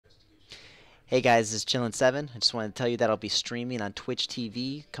Hey guys, this is Chillin7. I just wanted to tell you that I'll be streaming on Twitch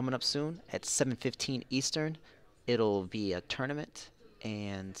TV coming up soon at 7:15 Eastern. It'll be a tournament,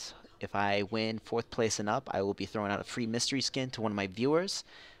 and if I win 4th place and up, I will be throwing out a free mystery skin to one of my viewers.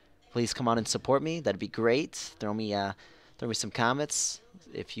 Please come out and support me. That'd be great. Throw me some comments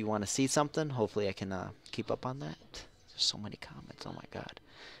if you want to see something. Hopefully I can keep up on that. There's so many comments. Oh my god.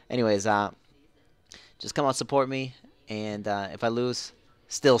 Anyways, just come out, support me, and if I lose,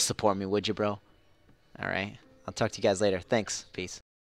 still support me, would you, bro? All right. I'll talk to you guys later. Thanks. Peace.